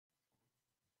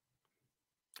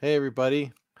Hey,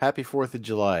 everybody. Happy 4th of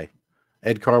July.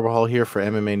 Ed Carbajal here for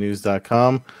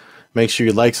MMAnews.com. Make sure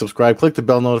you like, subscribe, click the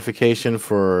bell notification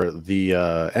for the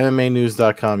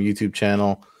MMAnews.com YouTube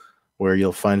channel, where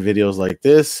you'll find videos like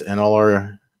this and all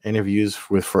our interviews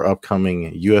for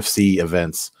upcoming UFC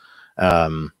events.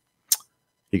 You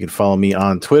can follow me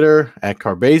on Twitter at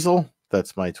Carbazal.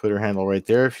 That's my Twitter handle right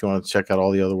there if you want to check out all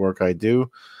the other work I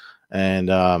do. And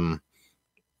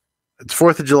it's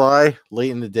 4th of July, late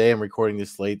in the day. I'm recording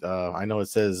this late. I know it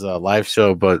says live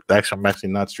show, but I'm actually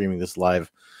not streaming this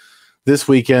live this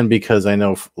weekend because I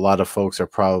know a lot of folks are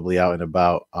probably out and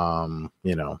about,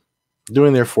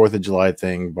 doing their 4th of July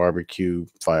thing, barbecue,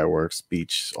 fireworks,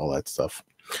 beach, all that stuff.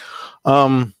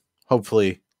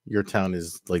 Hopefully your town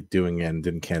is like doing it and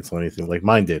didn't cancel anything like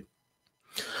mine did.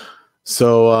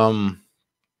 So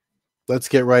let's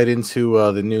get right into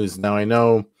the news. Now, I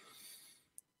know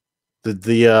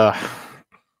there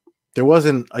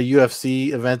wasn't a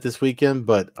UFC event this weekend,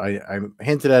 but I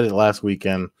hinted at it last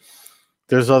weekend.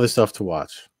 There's other stuff to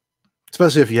watch,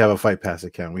 especially if you have a Fight Pass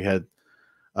account. We had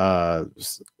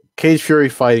Cage Fury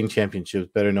Fighting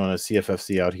Championships, better known as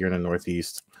CFFC, out here in the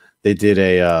Northeast. They did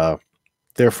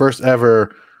their first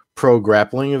ever pro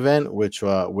grappling event, which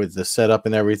with the setup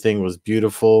and everything was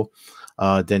beautiful.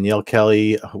 Danielle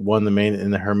Kelly won her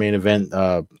main event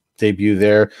debut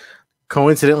there.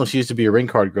 Coincidentally, she used to be a ring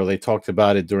card girl. They talked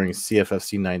about it during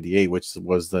CFFC 98, which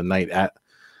was the night at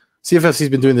CFFC's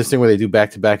been doing this thing where they do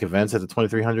back-to-back events at the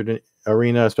 2300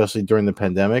 arena, especially during the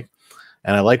pandemic.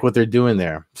 And I like what they're doing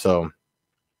there. So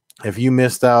if you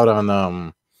missed out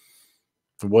on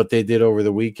what they did over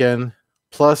the weekend,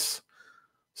 plus,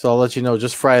 so I'll let you know,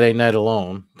 just Friday night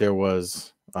alone, there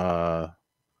was the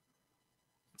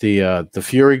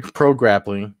Fury Pro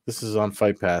Grappling. This is on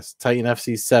Fight Pass. Titan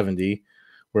FC 70.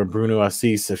 Where Bruno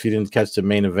Assis, if you didn't catch the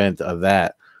main event of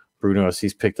that, Bruno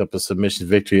Assis picked up a submission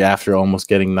victory after almost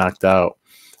getting knocked out.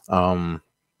 And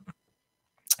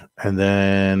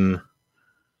then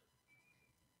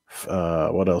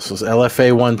what else was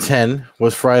LFA 110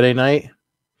 was Friday night.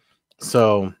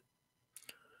 So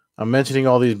I'm mentioning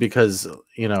all these because,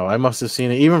 I must have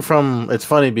seen it even from, it's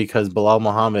funny because Bilal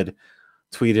Muhammad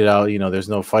tweeted out, there's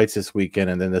no fights this weekend.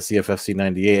 And then the CFFC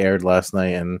 98 aired last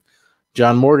night, and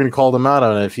John Morgan called him out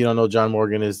on it. If you don't know, John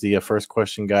Morgan is the first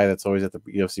question guy that's always at the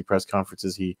UFC press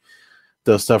conferences. He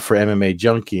does stuff for MMA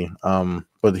Junkie,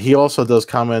 but he also does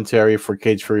commentary for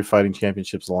Cage Fury Fighting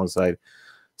Championships alongside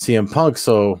CM Punk.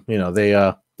 So,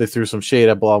 they threw some shade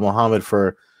at Bilal Muhammad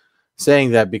for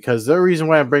saying that, because the reason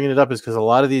why I'm bringing it up is because a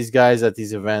lot of these guys at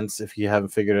these events, if you haven't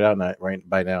figured it out right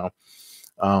by now,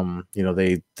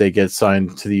 they get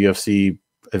signed to the UFC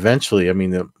eventually. I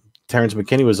mean, Terrence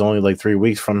McKinney was only like 3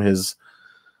 weeks from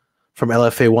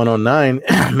LFA 109,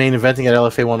 main eventing at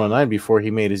LFA 109 before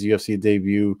he made his UFC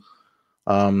debut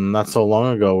not so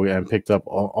long ago, and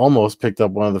almost picked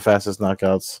up one of the fastest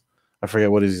knockouts. I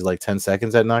forget what is he, like 10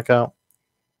 seconds at knockout.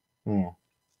 And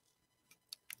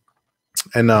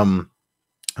I'm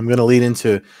going to lead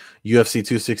into UFC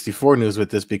 264 news with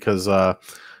this because I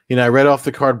read off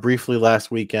the card briefly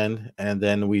last weekend, and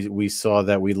then we saw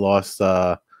that we lost.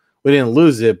 We didn't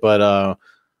lose it, but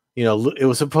it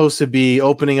was supposed to be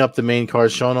opening up the main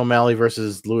card, Sean O'Malley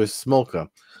versus Louis Smolka.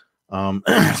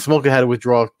 Smolka had to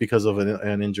withdraw because of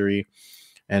an injury,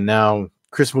 and now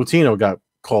Chris Mutino got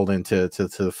called into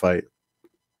the fight.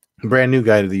 Brand new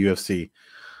guy to the UFC.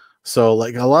 So,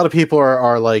 like, a lot of people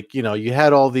are like, you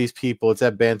had all these people. It's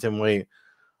at bantamweight.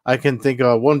 I can think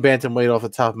of one bantamweight off the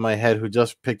top of my head who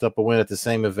just picked up a win at the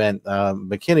same event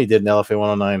McKinney did in LFA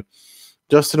 109.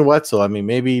 Justin Wetzel. I mean,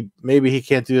 maybe he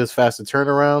can't do as fast a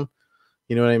turnaround.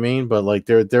 You know what I mean? But like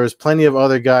there was plenty of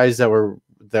other guys that were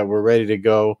ready to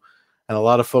go, and a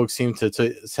lot of folks seem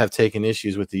to have taken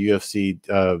issues with the UFC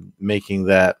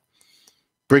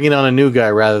bringing on a new guy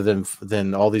rather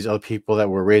than all these other people that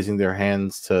were raising their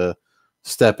hands to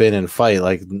step in and fight.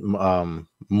 Like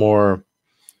more,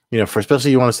 for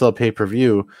especially you want to sell a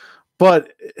pay-per-view,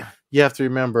 but you have to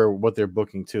remember what they're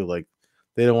booking too. Like,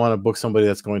 they don't want to book somebody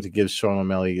that's going to give Sean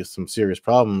O'Malley some serious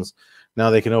problems. Now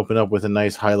they can open up with a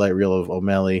nice highlight reel of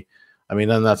O'Malley. I mean,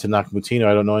 not to knock Mutino.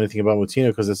 I don't know anything about Mutino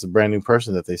because it's a brand new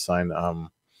person that they signed.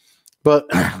 But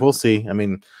we'll see. I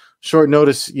mean, short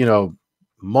notice,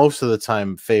 most of the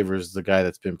time favors the guy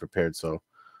that's been prepared. So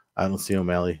I don't see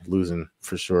O'Malley losing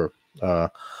for sure.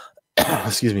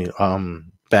 Excuse me.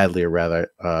 Badly, or rather.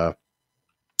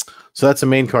 So that's a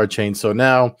main card change. So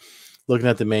now, looking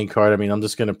at the main card, I mean, I'm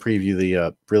just going to preview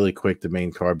the really quick the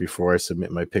main card before I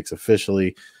submit my picks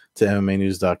officially to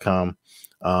MMAnews.com.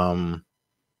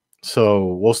 So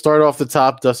we'll start off the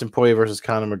top. Dustin Poirier versus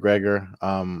Conor McGregor.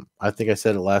 I think I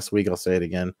said it last week. I'll say it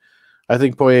again. I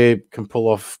think Poirier can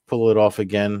pull it off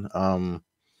again. The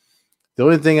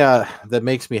only thing that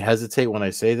makes me hesitate when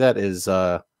I say that is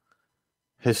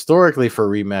historically for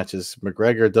rematches,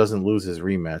 McGregor doesn't lose his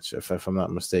rematch, if I'm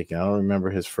not mistaken. I don't remember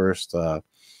his first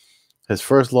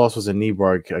loss was a knee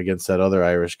bar against that other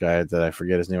Irish guy that I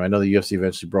forget his name. I know the UFC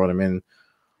eventually brought him in,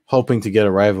 hoping to get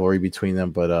a rivalry between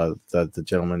them, but the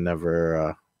gentleman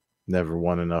never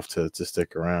won enough to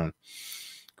stick around.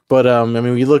 But I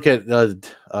mean, we look at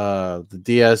the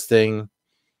Diaz thing.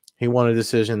 He won a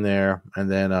decision there,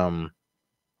 and then I'm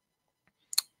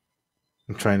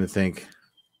trying to think.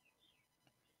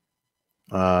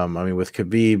 I mean, with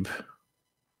Khabib,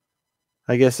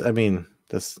 I guess. I mean,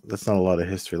 that's not a lot of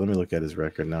history. Let me look at his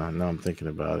record now. Now I'm thinking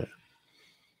about it.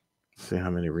 Let's see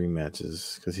how many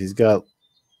rematches, because he's got.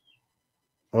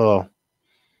 Well,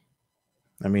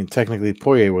 I mean, technically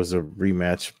Poirier was a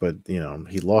rematch, but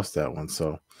he lost that one.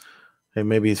 So, hey,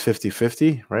 maybe he's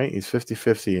 50-50, right? He's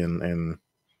 50-50 in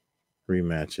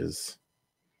rematches.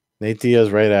 Nate Diaz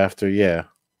right after, yeah.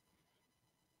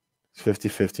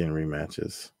 50-50 in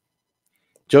rematches.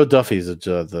 Joe Duffy's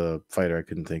the fighter I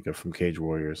couldn't think of from Cage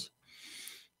Warriors.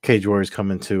 Cage Warriors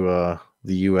coming to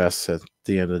the U.S. at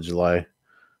the end of July.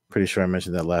 Pretty sure I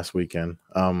mentioned that last weekend.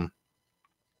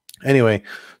 Anyway,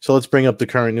 so let's bring up the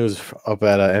current news up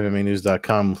at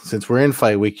MMAnews.com. Since we're in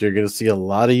fight week, you're going to see a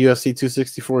lot of UFC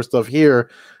 264 stuff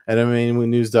here at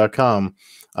MMAnews.com,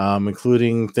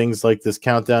 including things like this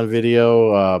countdown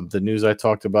video, the news I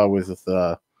talked about with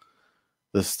the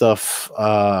stuff.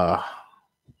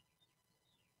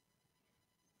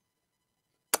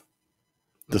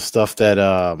 The stuff that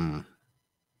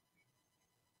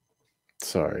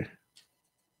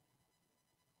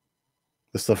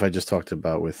the stuff I just talked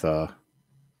about with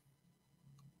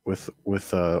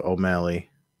O'Malley.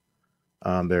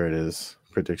 There it is.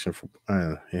 Prediction for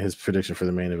his prediction for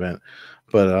the main event.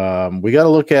 But we got to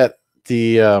look at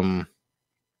the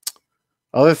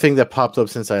other thing that popped up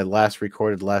since I last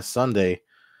recorded last Sunday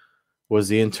was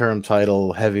the interim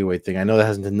title heavyweight thing. I know that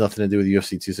has nothing to do with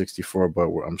UFC 264, but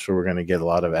I'm sure we're going to get a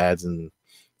lot of ads and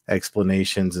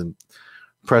explanations and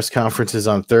press conferences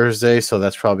on Thursday. So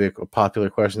that's probably a popular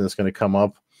question that's going to come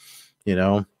up.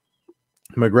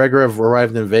 McGregor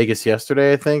arrived in Vegas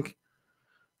yesterday, I think.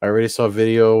 I already saw a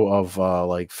video of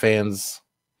like fans.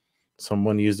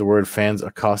 Someone used the word fans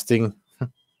accosting.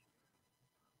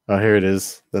 Oh, here it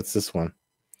is. That's this one.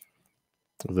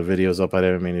 The video's up at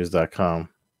MMAnews.com.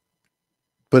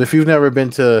 But if you've never been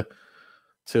to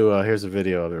here's a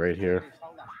video of it right here.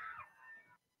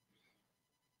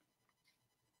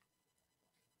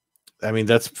 I mean,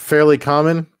 that's fairly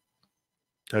common.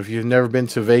 If you've never been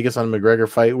to Vegas on McGregor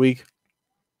Fight Week,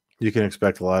 you can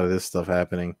expect a lot of this stuff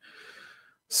happening.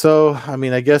 So, I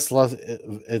mean, I guess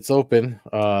it's open.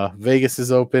 Vegas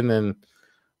is open, and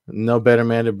no better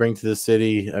man to bring to the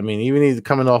city. I mean, even he's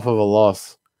coming off of a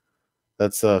loss.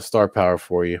 That's star power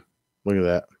for you. Look at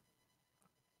that.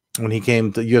 When he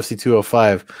came to UFC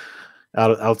 205,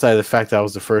 outside of the fact that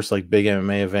was the first like big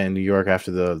MMA event in New York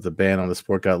after the ban on the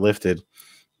sport got lifted,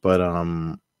 but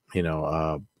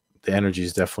the energy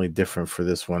is definitely different for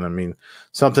this one. I mean,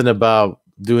 something about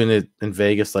doing it in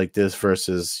Vegas like this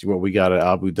versus what we got at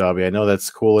Abu Dhabi. I know that's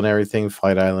cool and everything,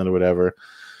 Fight Island or whatever.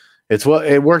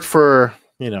 It worked for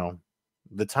the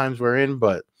times we're in,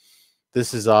 but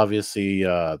this is obviously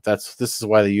this is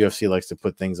why the UFC likes to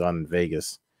put things on in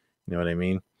Vegas. You know what I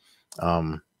mean?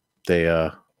 They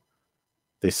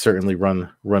certainly run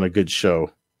a good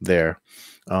show there.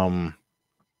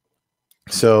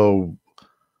 So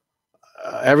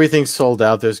everything's sold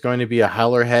out. There's going to be a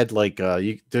howler head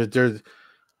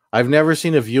I've never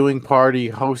seen a viewing party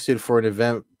hosted for an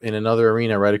event in another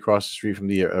arena right across the street from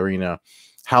the arena.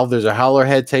 There's a howler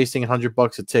head tasting,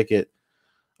 $100 a ticket.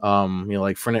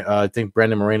 I think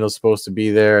Brandon Moreno's supposed to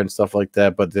be there and stuff like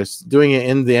that, but they're doing it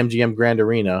in the MGM Grand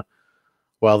Arena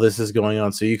while this is going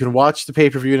on. So you can watch the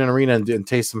pay-per-view in an arena and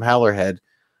taste some howler head,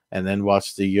 and then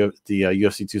watch the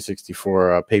UFC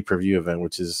 264 pay-per-view event,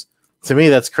 which is, to me,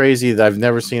 that's crazy. I've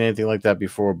never seen anything like that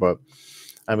before. But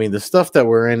I mean, the stuff that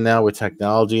we're in now with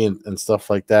technology and stuff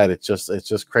like that, it's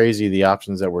just crazy, the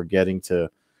options that we're getting to.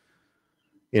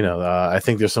 I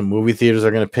think there's some movie theaters that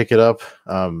are going to pick it up.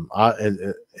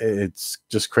 It's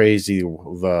just crazy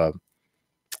all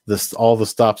the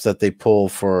stops that they pull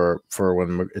for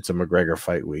when it's a McGregor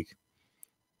Fight Week.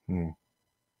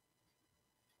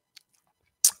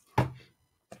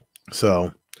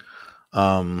 So,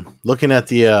 looking at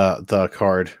the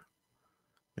card,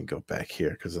 let me go back here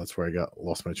because that's where I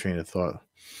lost my train of thought.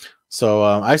 So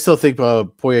I still think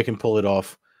Poirier can pull it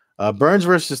off. Burns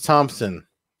versus Thompson.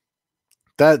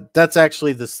 That's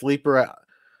actually the sleeper.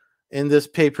 in this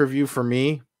pay-per-view for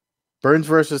me, Burns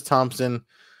versus Thompson.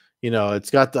 It's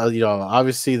got the,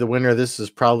 obviously the winner of this is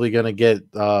probably going to get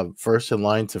first in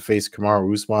line to face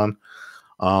Kamaru Usman.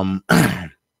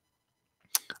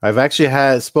 I've actually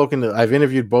I've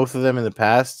interviewed both of them in the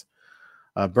past.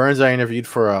 Burns, I interviewed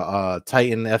for a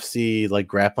Titan FC like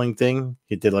grappling thing.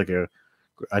 He did like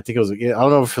I think it was, I don't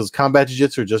know if it was combat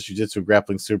jiu-jitsu or just jiu-jitsu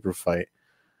grappling super fight.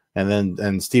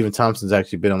 And Stephen Thompson's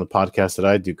actually been on the podcast that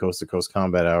I do, Coast to Coast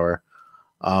Combat Hour.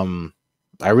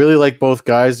 I really like both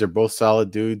guys. They're both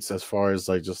solid dudes as far as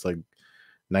like just like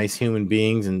nice human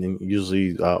beings, and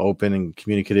usually open and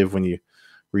communicative when you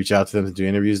reach out to them to do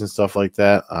interviews and stuff like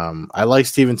that. I like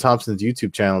Stephen Thompson's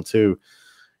YouTube channel too.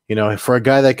 For a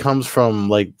guy that comes from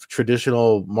like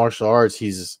traditional martial arts,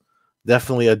 he's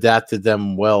definitely adapted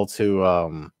them well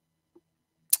to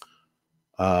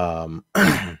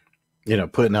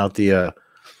putting out the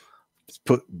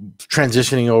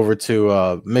transitioning over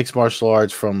to mixed martial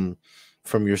arts from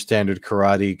your standard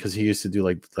karate, because he used to do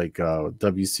like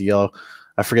WCL.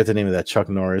 I forget the name of that Chuck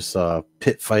Norris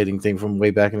pit fighting thing from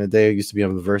way back in the day. It used to be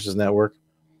on the Versus Network.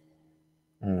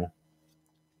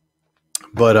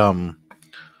 But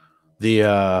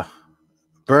the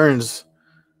Burns,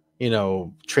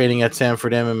 training at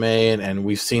Sanford MMA, and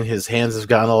we've seen his hands have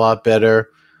gotten a lot better.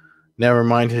 Never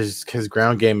mind his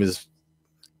ground game is.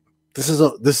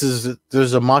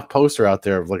 There's a mock poster out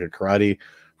there of like a karate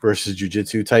versus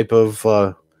jiu-jitsu type of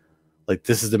like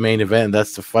this is the main event, and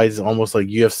that's the fight. It's almost like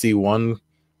UFC 1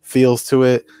 feels to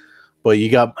it, but you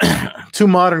got two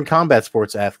modern combat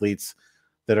sports athletes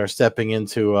that are stepping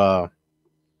into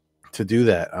to do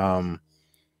that. Let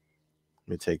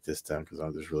me take this down because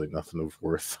there's really nothing of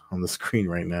worth on the screen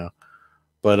right now,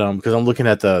 but because I'm looking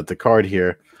at the card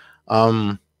here.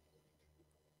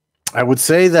 I would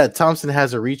say that Thompson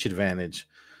has a reach advantage.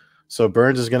 So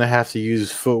Burns is going to have to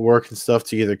use footwork and stuff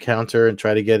to either counter and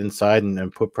try to get inside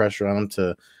and put pressure on him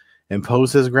to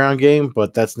impose his ground game.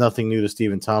 But that's nothing new to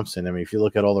Stephen Thompson. I mean, if you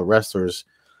look at all the wrestlers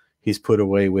he's put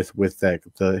away with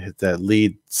that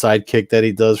lead side kick that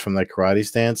he does from that karate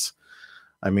stance.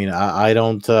 I mean, I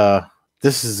don't.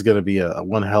 This is going to be a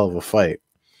one hell of a fight.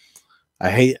 I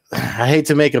hate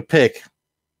to make a pick.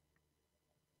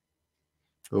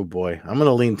 Oh boy, I'm going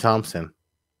to lean Thompson.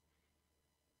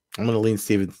 I'm going to lean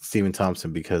Stephen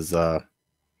Thompson because that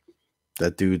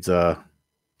dude's I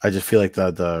just feel like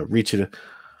the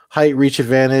height reach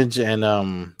advantage, and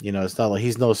it's not like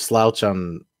he's no slouch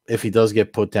on if he does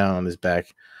get put down on his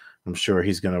back. I'm sure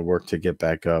he's going to work to get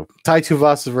back up. Tai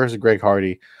Tuivasa versus Greg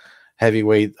Hardy,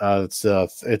 heavyweight.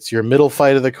 It's your middle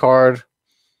fight of the card.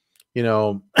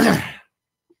 Tai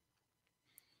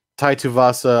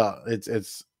Tuivasa,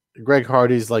 it's Greg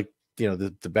Hardy's like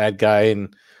the bad guy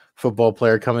and football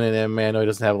player coming in MMA. I know he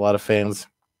doesn't have a lot of fans,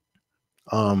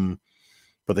 but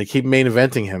they keep main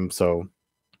eventing him. So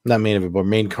not main event, but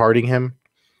main carding him.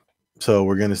 So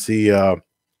we're gonna see how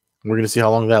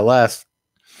long that lasts.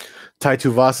 Tai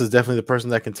Tuivasa is definitely the person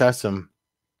that can test him.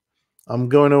 I'm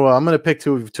gonna pick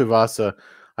Tuivasa.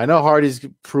 I know Hardy's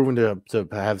proven to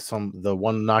have the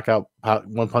one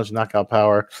punch knockout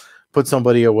power, put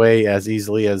somebody away as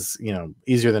easily as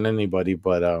easier than anybody.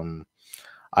 But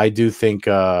I do think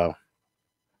Tuivasa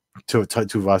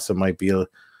might be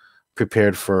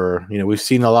prepared for, we've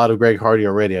seen a lot of Greg Hardy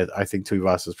already. I think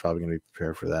Tuivasa is probably going to be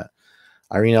prepared for that.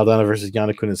 Irene Aldana versus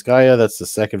Yana Kunitskaya. That's the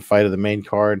second fight of the main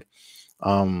card.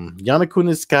 Yana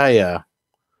Kunitskaya,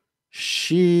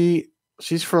 she's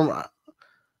from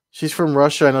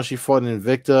Russia. I know she fought in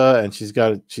Invicta, and she's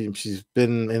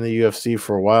been in the UFC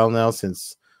for a while now,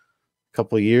 since a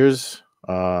couple of years.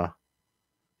 Yeah,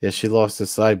 she lost to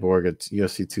Cyborg at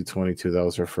UFC 222. That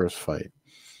was her first fight.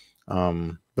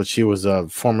 But she was a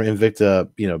former Invicta,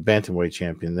 bantamweight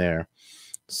champion there.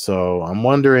 So I'm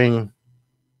wondering,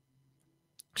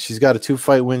 she's got a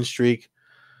 2-fight win streak,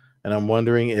 and I'm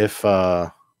wondering if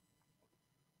Irene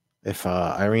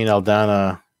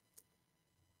Aldana,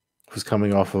 who's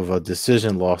coming off of a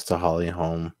decision loss to Holly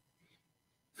Holm,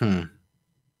 I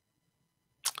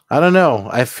don't know.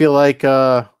 I feel like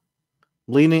I'm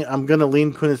gonna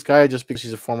lean Kunitskaya just because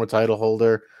she's a former title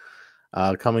holder.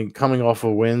 Coming off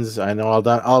of wins. I know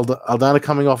Aldana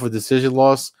coming off a decision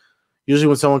loss. Usually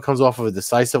when someone comes off of a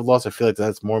decisive loss, I feel like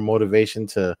that's more motivation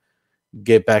to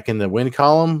get back in the win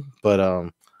column.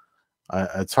 But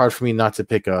it's hard for me not to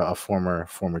pick a former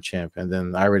champ. And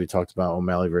then I already talked about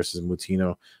O'Malley versus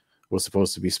Moutinho. Was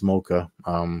supposed to be Smolka.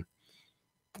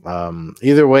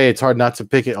 Either way, it's hard not to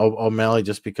pick it O'Malley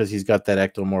just because he's got that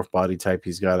ectomorph body type.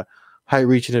 He's got a high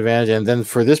reaching advantage. And then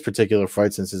for this particular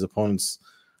fight, since his opponent's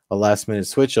a last minute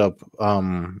switch up,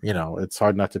 it's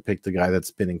hard not to pick the guy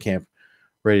that's been in camp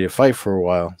ready to fight for a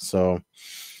while. So,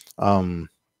 and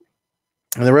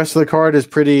the rest of the card is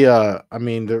pretty. I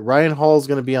mean, Ryan Hall is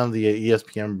going to be on the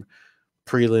ESPN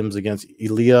prelims against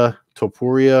Ilia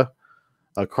Topuria.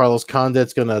 Carlos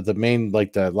Condit's going to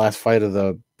the last fight of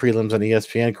the prelims on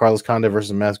ESPN. Carlos Condit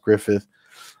versus Matt Griffith.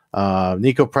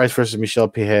 Nico Price versus Michel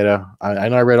Pereira. I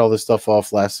know I read all this stuff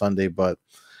off last Sunday, but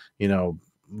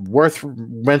worth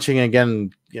mentioning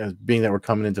again, being that we're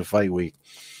coming into fight week.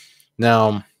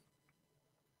 Now,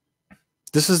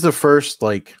 this is the first,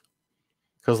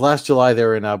 because last July they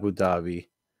were in Abu Dhabi,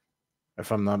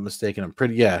 if I'm not mistaken.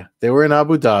 They were in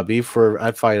Abu Dhabi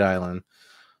at Fight Island.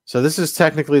 So this is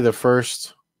technically the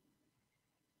first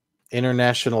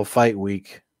international fight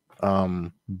week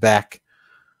back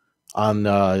on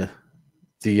the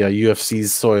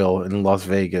UFC's soil in Las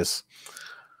Vegas.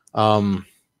 I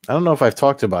don't know if I've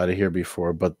talked about it here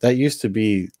before, but that used to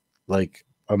be like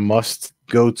a must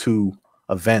go to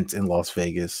event in Las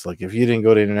Vegas. Like if you didn't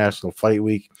go to International Fight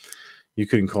Week, you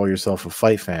couldn't call yourself a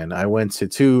fight fan. I went to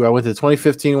the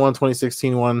 2015 one,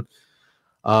 2016 one.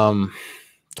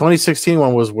 2016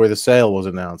 one was where the sale was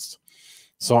announced.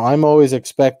 So I'm always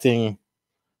expecting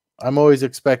a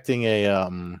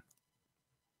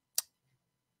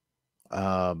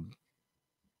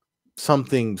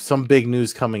some big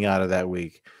news coming out of that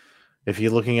week. If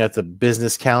you're looking at the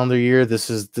business calendar year,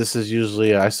 this is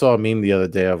usually, I saw a meme the other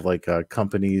day of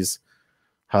companies,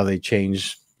 how they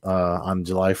change on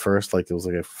July 1st, like it was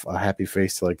like a happy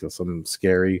face to like some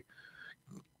scary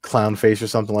clown face or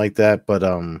something like that. But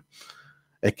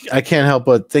I can't help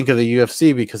but think of the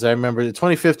UFC because I remember the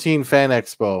 2015 Fan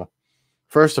Expo.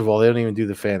 First of all, they don't even do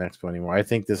the Fan Expo anymore. I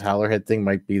think this Howlerhead thing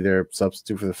might be their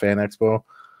substitute for the Fan Expo.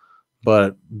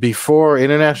 But before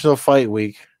International Fight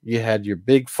Week, you had your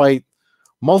big fight,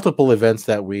 multiple events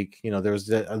that week. I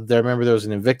remember there was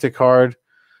an Invicta card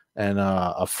and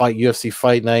a UFC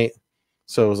fight night.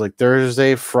 So it was like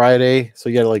Thursday, Friday. So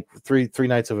you had like three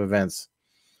nights of events.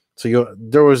 So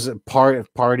there was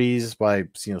parties by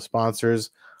sponsors.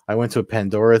 I went to a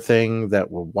Pandora thing that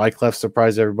Wyclef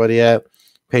surprised everybody at.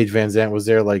 Paige Van Zandt was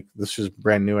there. Like this was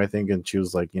brand new, I think, and she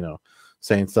was like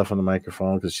saying stuff on the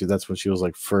microphone because that's when she was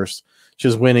like first. She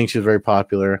was winning. She was very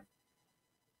popular.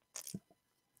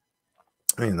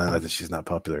 I mean, not that she's not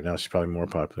popular now. She's probably more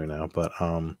popular now. But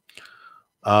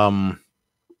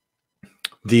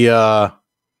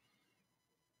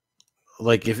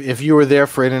if you were there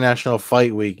for International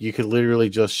Fight Week, you could literally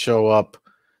just show up,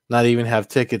 not even have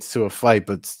tickets to a fight,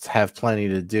 but have plenty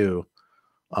to do.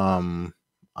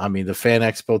 I mean, the Fan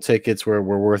Expo tickets were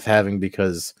worth having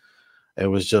because it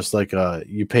was just like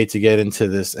you paid to get into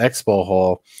this expo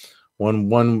hall.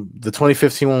 The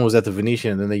 2015 one was at the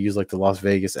Venetian, and then they used like the Las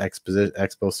Vegas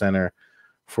Expo Center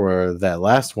for that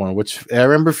last one, which I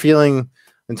remember feeling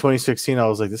in 2016. I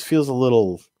was like, this feels a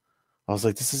little. I was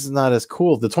like, this is not as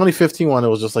cool. The 2015 one, it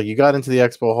was just like you got into the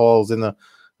expo hall, it was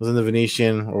in the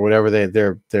Venetian or whatever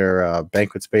their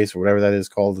banquet space or whatever that is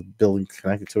called, the building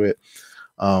connected to it,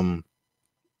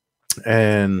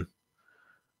 and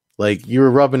like you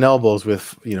were rubbing elbows with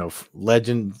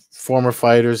former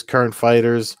fighters, current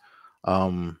fighters.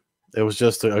 It was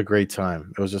just a great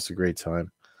time. It was just a great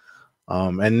time.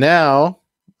 And now,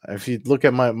 if you look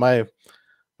at my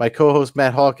co-host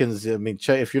Matt Hawkins, I mean,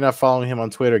 if you're not following him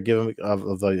on Twitter, give him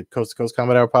of the Coast to Coast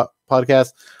Combat Hour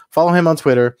podcast. Follow him on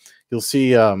Twitter. You'll see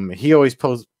he always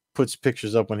puts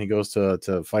pictures up when he goes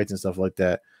to fights and stuff like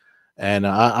that. And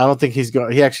I don't think he's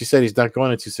going. He actually said he's not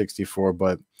going to 264,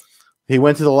 but he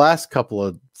went to the last couple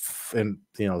of, since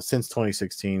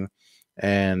 2016,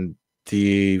 and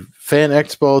the Fan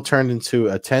Expo turned into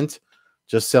a tent,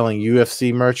 just selling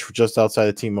UFC merch just outside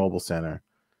the T-Mobile Center.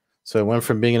 So it went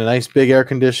from being in a nice big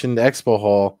air-conditioned expo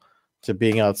hall to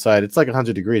being outside. It's like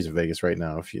 100 degrees in Vegas right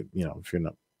now. If you're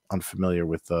not unfamiliar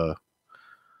with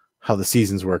how the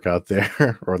seasons work out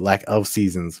there or lack of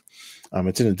seasons,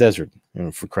 it's in the desert.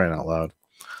 For crying out loud.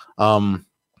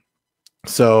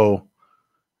 So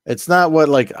it's not what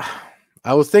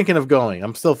I was thinking of going.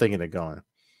 I'm still thinking of going.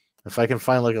 If I can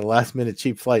find like a last-minute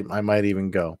cheap flight, I might even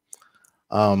go.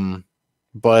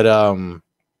 But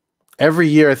every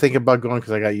year I think about going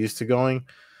because I got used to going,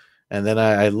 and then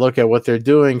I look at what they're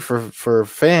doing for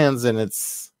fans, and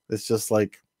it's just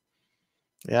like,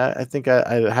 yeah, I think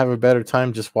I have a better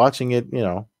time just watching it,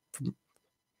 the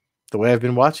way I've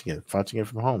been watching it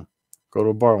from home. Go to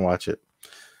a bar and watch it.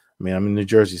 I mean, I'm in New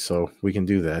Jersey, so we can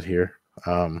do that here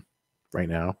right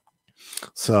now.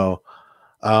 So,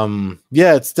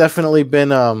 yeah, it's definitely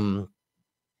been a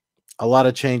lot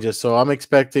of changes. So I'm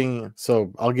expecting.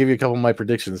 So I'll give you a couple of my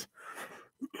predictions,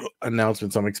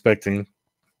 announcements I'm expecting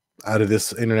out of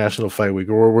this International Fight Week.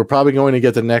 We're probably going to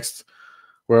get the next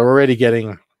we're already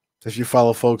getting, if you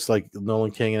follow folks like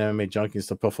Nolan King and MMA Junkie and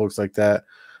stuff, folks like that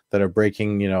are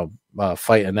breaking,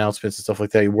 fight announcements and stuff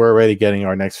like that. We're already getting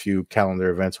our next few calendar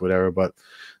events, whatever. But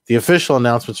the official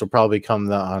announcements will probably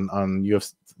come on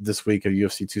UFC this week of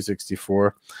UFC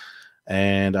 264,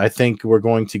 and I think we're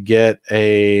going to get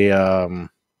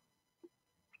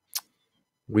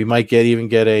we might even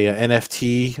get a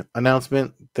NFT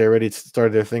announcement. They already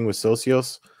started their thing with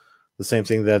Socios, the same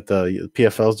thing that the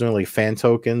PFL is doing, like fan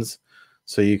tokens,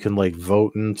 so you can like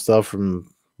vote and stuff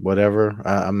from whatever.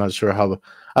 I'm not sure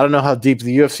I don't know how deep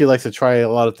the UFC likes to try a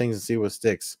lot of things and see what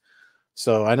sticks.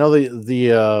 So I know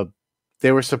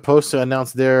they were supposed to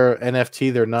announce their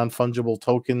NFT, their non-fungible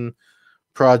token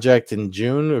project in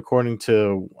June, according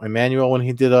to Emmanuel when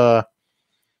he did if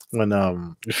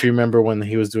you remember when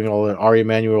he was doing all the Ari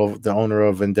Emanuel, the owner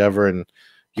of Endeavor and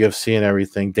UFC and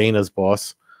everything, Dana's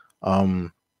boss.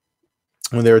 When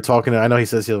they were talking, I know he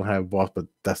says he don't have a boss, but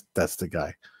that's the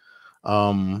guy.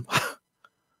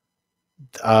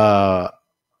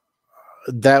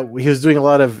 That he was doing a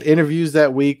lot of interviews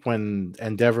that week when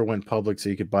Endeavor went public, so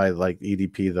you could buy like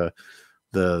EDP,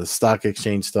 the stock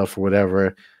exchange stuff or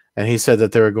whatever. And he said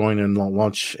that they were going to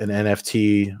launch an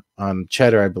NFT on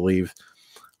Cheddar, I believe,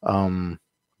 in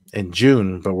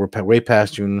June, but we're way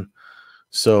past June.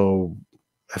 So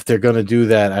if they're going to do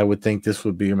that, I would think this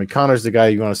would be, I mean, Connor's the guy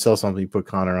you want to sell something, you put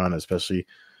Connor on, especially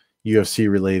UFC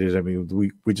related. I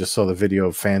mean, we just saw the video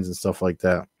of fans and stuff like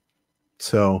that.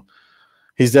 So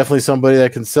he's definitely somebody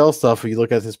that can sell stuff. If you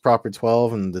look at his Proper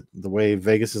 12 and the way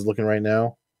Vegas is looking right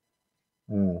now,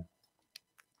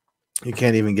 you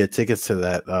can't even get tickets to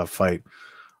that fight.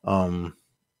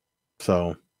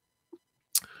 So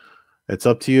it's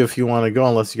up to you if you want to go,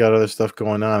 unless you got other stuff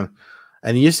going on.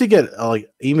 And you used to get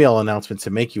like email announcements to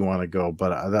make you want to go,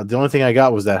 but the only thing I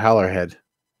got was that Hallerhead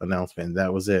announcement.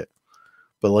 That was it.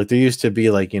 But like there used to be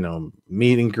like,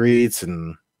 meet and greets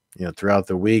and, throughout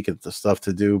the week and the stuff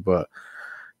to do. But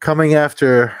coming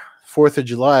after 4th of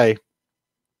July,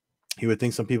 you would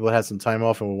think some people had some time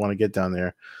off and would want to get down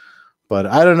there. But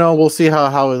I don't know. We'll see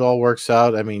how it all works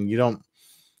out. I mean,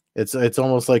 it's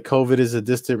almost like COVID is a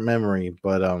distant memory,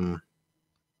 but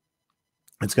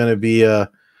it's going to be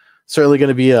certainly going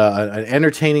to be an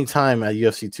entertaining time at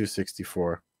UFC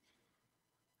 264.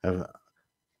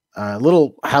 A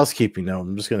little housekeeping note.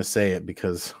 I'm just going to say it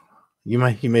because you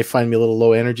may find me a little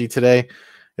low energy today.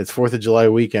 It's 4th of July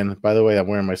weekend. By the way, I'm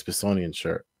wearing my Smithsonian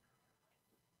shirt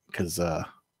because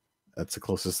that's the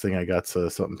closest thing I got to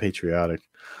something patriotic.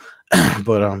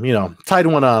 But tied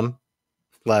one on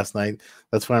last night.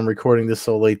 That's why I'm recording this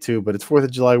so late too. But it's 4th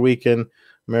of July weekend,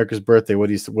 America's birthday. What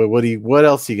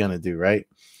else are you gonna do, right?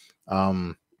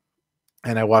 And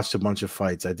I watched a bunch of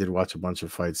fights. I did watch a bunch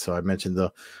of fights. So I mentioned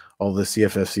all the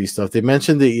CFFC stuff. They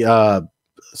mentioned the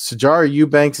Sijara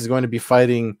Eubanks is going to be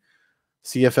fighting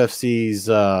CFFC's.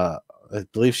 I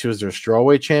believe she was their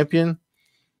strawweight champion.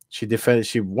 She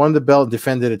won the belt,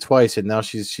 defended it twice, and now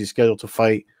she's scheduled to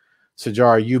fight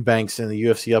Sijara Eubanks in the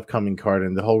UFC upcoming card.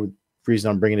 And the whole reason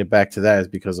I'm bringing it back to that is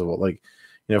because of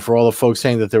for all the folks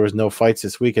saying that there was no fights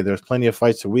this weekend, there's plenty of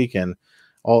fights a weekend,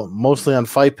 mostly on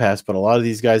Fight Pass, but a lot of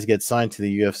these guys get signed to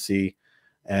the UFC,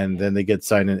 and then they get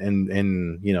signed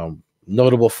in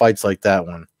notable fights like that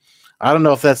one. I don't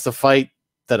know if that's the fight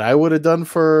that I would have done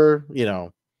for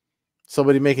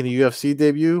somebody making a UFC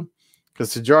debut,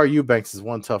 because Sijara Eubanks is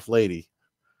one tough lady,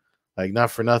 like not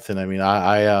for nothing. I mean,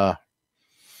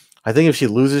 I think if she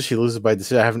loses by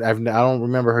decision. I don't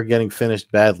remember her getting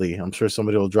finished badly. I'm sure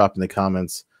somebody will drop in the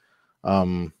comments,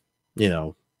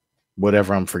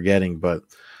 whatever I'm forgetting. But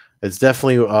it's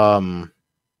definitely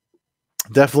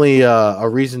a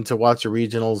reason to watch the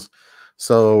regionals.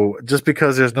 So just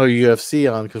because there's no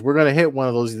UFC on, because we're gonna hit one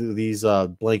of these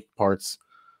blank parts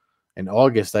in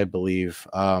August, I believe.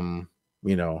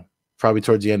 Probably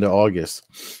towards the end of August.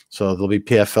 So there'll be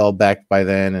PFL back by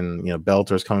then, and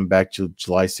Bellator's coming back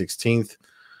July 16th.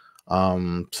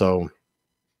 So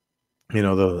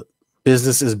the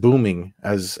business is booming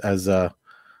as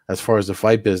far as the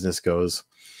fight business goes.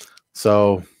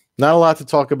 So not a lot to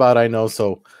talk about, I know.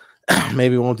 So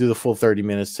maybe we won't do the full 30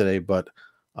 minutes today, but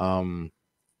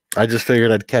I just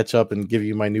figured I'd catch up and give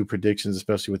you my new predictions,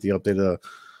 especially with the update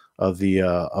of the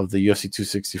UFC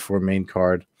 264 main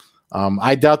card.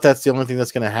 I doubt that's the only thing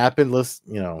that's going to happen.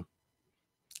 In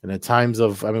the times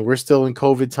of, we're still in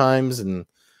COVID times, and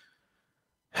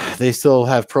they still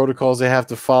have protocols they have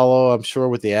to follow, I'm sure,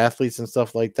 with the athletes and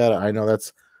stuff like that. I know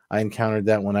I encountered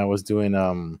that when I was doing,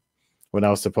 when I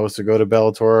was supposed to go to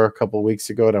Bellator a couple of weeks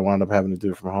ago, and I wound up having to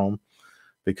do it from home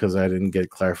because I didn't get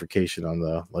clarification on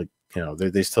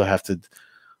they still have to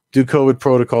do COVID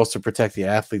protocols to protect the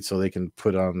athletes so they can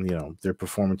put on, their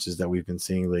performances that we've been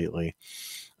seeing lately.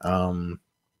 I'm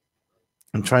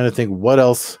trying to think what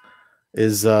else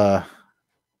is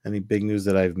any big news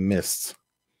that I've missed.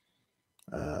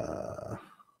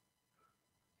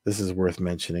 This is worth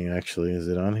mentioning, actually. Is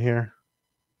it on here?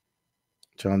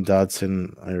 John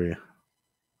Dodson area.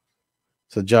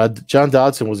 So John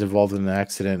Dodson was involved in an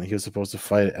accident. He was supposed to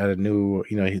fight at a new,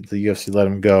 the UFC let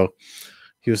him go.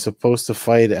 He was supposed to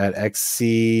fight at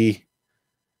XC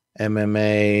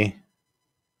MMA.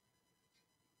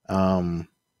 And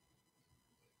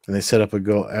they set up a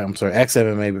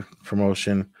XMMA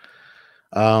promotion.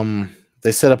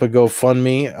 They set up a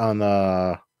GoFundMe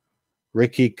on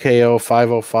Ricky KO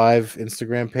 505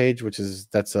 Instagram page,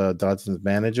 that's Dodson's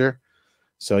manager.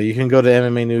 So you can go to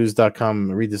MMAnews.com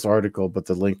and read this article, but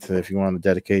the link to if you want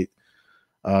to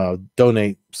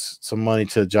donate some money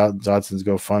to Dodson's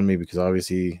GoFundMe, because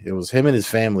obviously it was him and his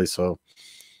family. So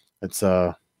it's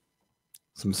some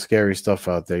scary stuff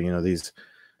out there. These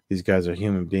guys are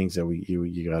human beings that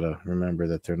you gotta remember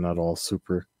that they're not all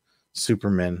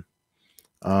supermen.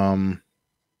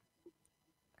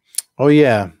 Oh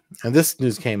yeah, and this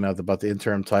news came out about the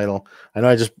interim title. I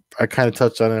know I kind of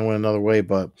touched on it in another way,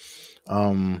 but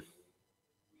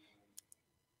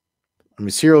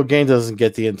Ciryl Gane doesn't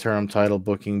get the interim title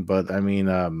booking, but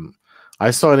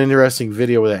I saw an interesting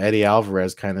video where Eddie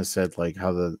Alvarez kind of said like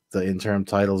how the interim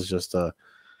title is just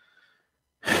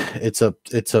it's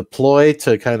a ploy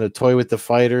to kind of toy with the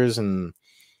fighters and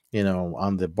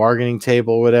on the bargaining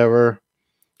table, whatever.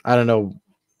 I don't know.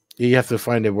 You have to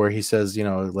find it where he says,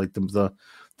 like the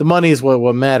money is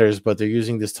what matters, but they're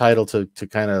using this title to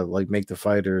kind of like make the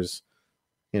fighters,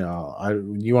 you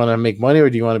want to make money or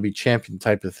do you want to be champion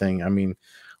type of thing. I mean,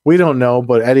 we don't know,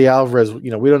 but Eddie Alvarez, we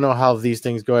don't know how these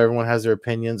things go. Everyone has their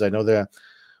opinions. I know that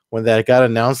when that got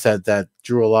announced, that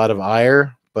drew a lot of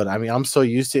ire, but I mean, I'm so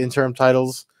used to interim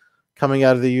titles coming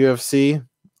out of the UFC,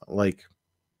 like,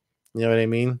 you know what I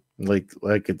mean? Like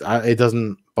it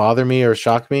doesn't bother me or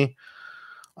shock me.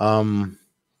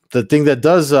 The thing that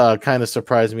does kind of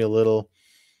surprise me a little,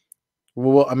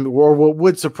 or what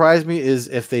would surprise me is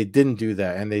if they didn't do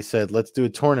that and they said, let's do a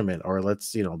tournament or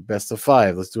let's, best of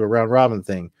 5, let's do a round robin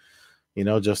thing,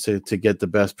 just to get the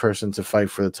best person to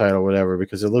fight for the title, whatever,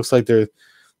 because it looks like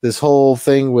this whole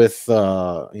thing with,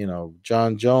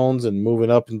 John Jones and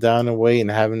moving up and down in weight and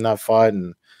having not fought.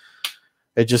 And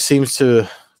it just seems to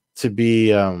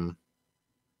be, I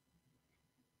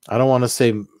don't want to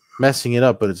say messing it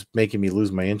up, but it's making me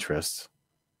lose my interest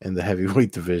in the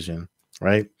heavyweight division.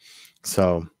 Right.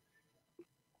 So,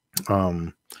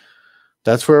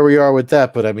 that's where we are with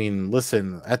that. But I mean,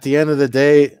 listen, at the end of the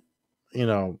day,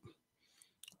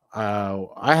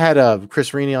 I had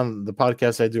Chris Rini on the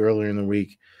podcast I do earlier in the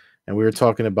week, and we were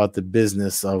talking about the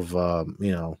business of,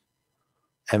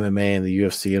 MMA and the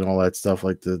UFC and all that stuff,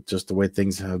 like just the way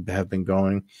things have been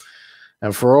going.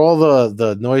 And for all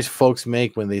the noise folks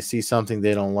make when they see something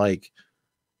they don't like,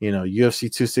 UFC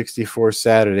 264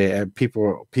 Saturday, and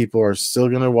people are still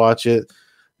going to watch it.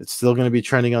 It's still going to be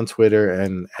trending on Twitter,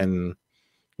 and you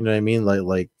know what I mean?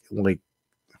 Like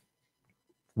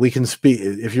we can speak.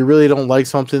 If you really don't like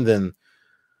something, then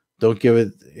don't give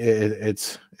it.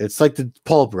 It's like the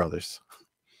Paul brothers.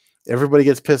 Everybody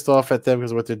gets pissed off at them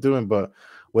because of what they're doing, but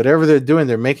whatever they're doing,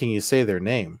 they're making you say their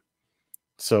name.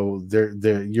 So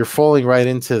you're falling right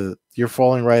into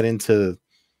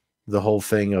the whole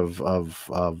thing of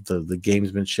the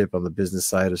gamesmanship on the business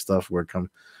side of stuff, where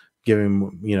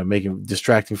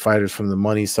distracting fighters from the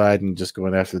money side and just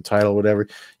going after the title, whatever.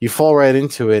 You fall right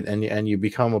into it and you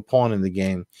become a pawn in the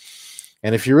game.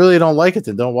 And if you really don't like it,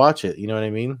 then don't watch it. You know what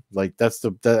I mean? Like that's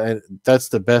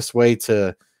the best way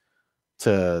to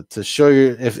show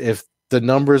you if the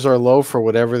numbers are low for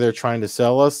whatever they're trying to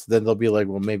sell us, then they'll be like,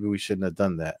 well, maybe we shouldn't have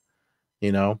done that,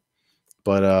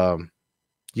 But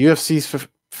UFC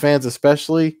fans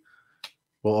especially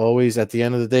will always, at the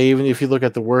end of the day, even if you look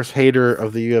at the worst hater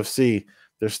of the UFC,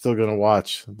 they're still going to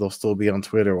watch. They'll still be on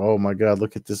Twitter. Oh my God,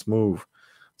 look at this move.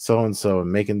 So-and-so,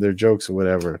 and making their jokes or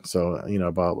whatever. So,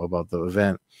 about the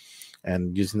event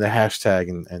and using the hashtag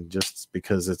and just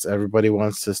because it's everybody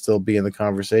wants to still be in the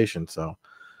conversation. So,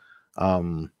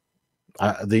 I'm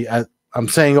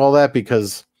saying all that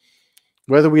because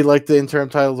whether we like the interim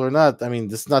titles or not, I mean,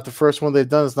 this is not the first one they've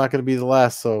done. It's not going to be the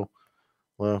last. So,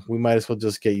 well, we might as well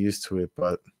just get used to it.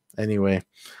 But anyway,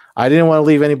 I didn't want to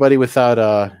leave anybody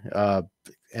without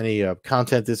any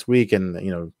content this week.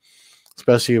 And,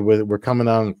 especially we're coming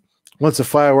on once the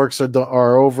fireworks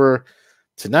are over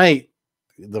tonight,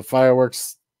 the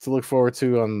fireworks to look forward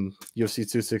to on UFC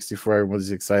 264.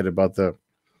 Everyone's excited about the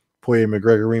Poirier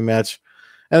McGregor rematch.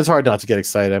 And it's hard not to get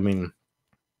excited. I mean,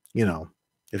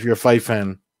 if you're a fight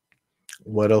fan,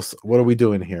 what else? What are we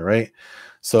doing here, right?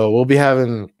 So we'll be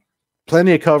having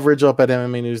plenty of coverage up at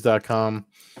MMAnews.com.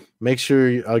 Make sure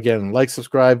you, again, like,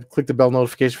 subscribe, click the bell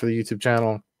notification for the YouTube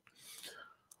channel.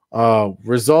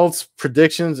 Results,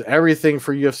 predictions, everything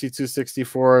for UFC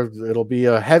 264. It'll be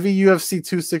a heavy UFC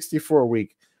 264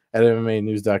 week at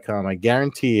MMAnews.com. I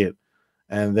guarantee it.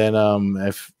 And then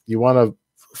if you want to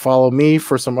follow me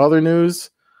for some other news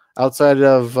outside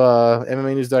of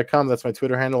MMAnews.com, that's my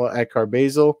Twitter handle at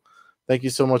Carbazel. Thank you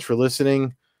so much for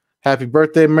listening. Happy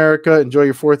birthday, America. Enjoy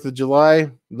your 4th of July.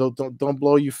 Don't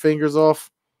blow your fingers off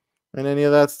and any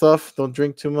of that stuff. Don't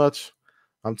drink too much.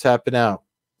 I'm tapping out.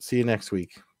 See you next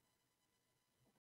week.